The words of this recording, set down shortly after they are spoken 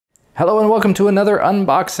Hello and welcome to another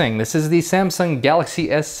unboxing. This is the Samsung Galaxy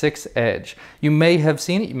S6 Edge. You may have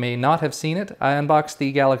seen it, you may not have seen it. I unboxed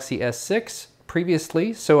the Galaxy S6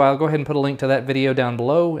 previously, so I'll go ahead and put a link to that video down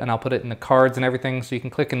below, and I'll put it in the cards and everything, so you can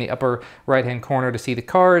click in the upper right hand corner to see the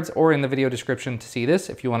cards, or in the video description to see this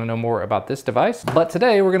if you want to know more about this device. But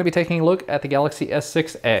today we're going to be taking a look at the Galaxy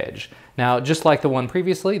S6 Edge. Now, just like the one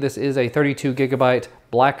previously, this is a 32GB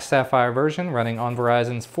black sapphire version running on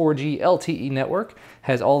Verizon's 4G LTE network.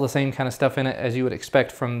 Has all the same kind of stuff in it as you would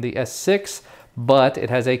expect from the S6, but it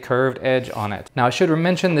has a curved edge on it. Now, I should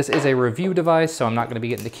mention this is a review device, so I'm not going to be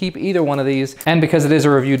getting to keep either one of these. And because it is a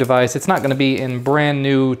review device, it's not going to be in brand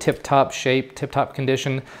new tip-top shape, tip-top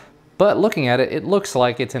condition. But looking at it, it looks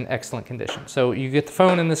like it's in excellent condition. So you get the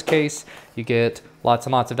phone in this case, you get lots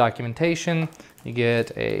and lots of documentation, you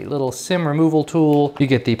get a little SIM removal tool, you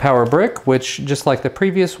get the power brick, which just like the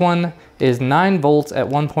previous one is 9 volts at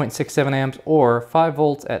 1.67 amps or 5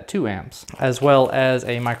 volts at 2 amps, as well as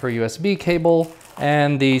a micro USB cable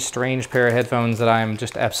and the strange pair of headphones that I'm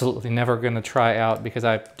just absolutely never going to try out because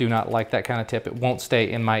I do not like that kind of tip. It won't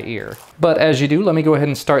stay in my ear. But as you do, let me go ahead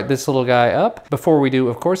and start this little guy up. Before we do,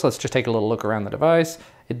 of course, let's just take a little look around the device.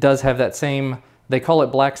 It does have that same, they call it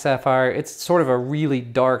black sapphire. It's sort of a really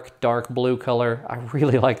dark blue color. I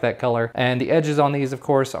really like that color. And the edges on these, of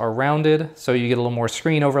course, are rounded, so you get a little more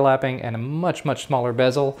screen overlapping and a much smaller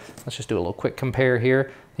bezel. Let's just do a little quick compare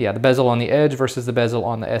here. Yeah, the bezel on the Edge versus the bezel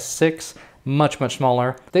on the S6. Much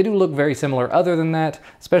smaller. They do look very similar other than that,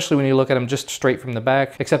 especially when you look at them just straight from the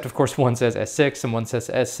back, except of course one says S6 and one says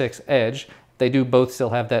S6 Edge. They do both still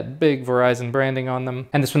have that big Verizon branding on them.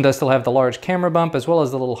 And this one does still have the large camera bump as well as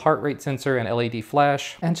the little heart rate sensor and LED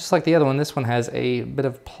flash. And just like the other one, this one has a bit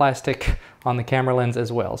of plastic on the camera lens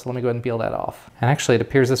as well. So let me go ahead and peel that off. And actually it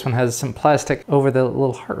appears this one has some plastic over the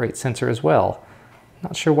little heart rate sensor as well.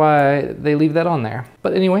 Not sure why they leave that on there.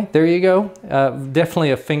 But anyway, there you go.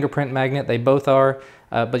 Definitely a fingerprint magnet. They both are.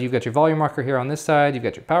 But you've got your volume rocker here on this side. You've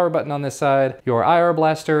got your power button on this side, your IR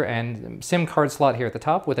blaster and SIM card slot here at the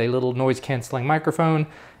top with a little noise canceling microphone.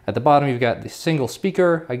 At the bottom, you've got the single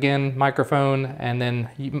speaker, again, microphone, and then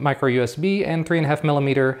micro USB and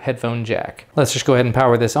 3.5mm headphone jack. Let's just go ahead and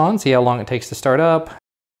power this on, see how long it takes to start up.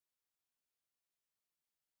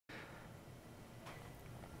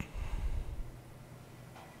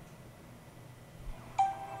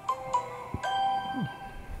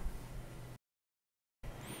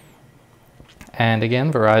 And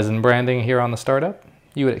again, Verizon branding here on the startup.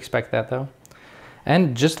 You would expect that though.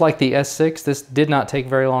 And just like the S6, this did not take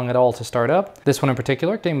very long at all to start up. This one in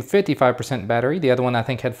particular came with 55% battery. The other one I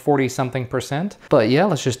think had 40-something%. But yeah,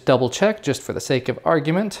 let's just double check just for the sake of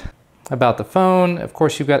argument. About the phone, of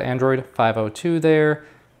course you've got Android 502 there.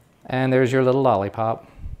 And there's your little lollipop.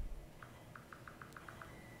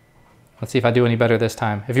 Let's see if I do any better this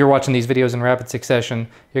time. If you're watching these videos in rapid succession,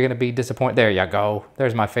 you're gonna be disappointed. There you go,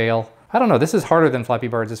 there's my fail. I don't know, this is harder than Flappy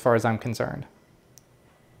Birds as far as I'm concerned.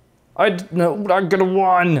 No, I got a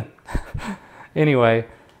 1. Anyway,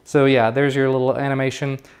 so yeah, there's your little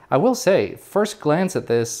animation. I will say, first glance at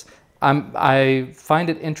this, I find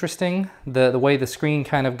it interesting, the way the screen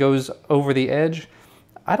kind of goes over the edge.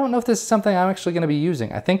 I don't know if this is something I'm actually gonna be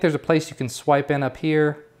using. I think there's a place you can swipe in up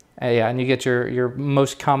here, yeah, and you get your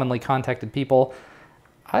most commonly contacted people.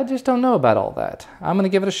 I just don't know about all that. I'm gonna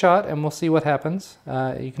give it a shot and we'll see what happens.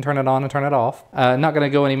 You can turn it on and turn it off. Not gonna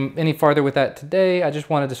go any farther with that today. I just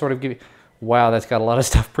wanted to sort of give you, wow, that's got a lot of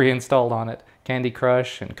stuff pre-installed on it. Candy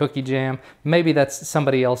Crush and Cookie Jam. Maybe that's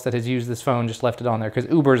somebody else that has used this phone, just left it on there, because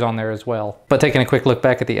Uber's on there as well. But taking a quick look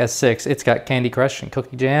back at the S6, it's got Candy Crush and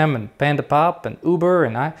Cookie Jam and Panda Pop and Uber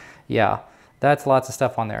and yeah, that's lots of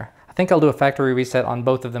stuff on there. I think I'll do a factory reset on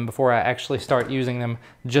both of them before I actually start using them,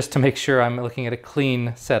 just to make sure I'm looking at a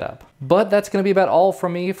clean setup. But that's going to be about all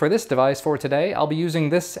from me for this device for today. I'll be using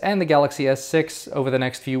this and the Galaxy S6 over the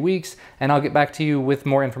next few weeks, and I'll get back to you with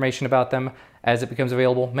more information about them as it becomes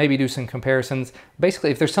available, maybe do some comparisons. Basically,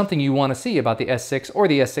 if there's something you want to see about the S6 or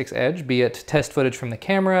the S6 Edge, be it test footage from the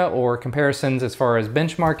camera or comparisons as far as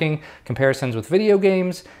benchmarking, comparisons with video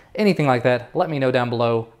games, anything like that, let me know down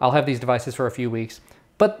below. I'll have these devices for a few weeks.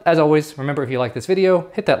 But as always, remember, if you like this video,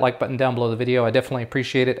 hit that like button down below the video. I definitely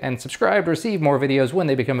appreciate it, and subscribe to receive more videos when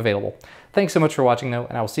they become available. Thanks so much for watching though,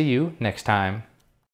 and I will see you next time.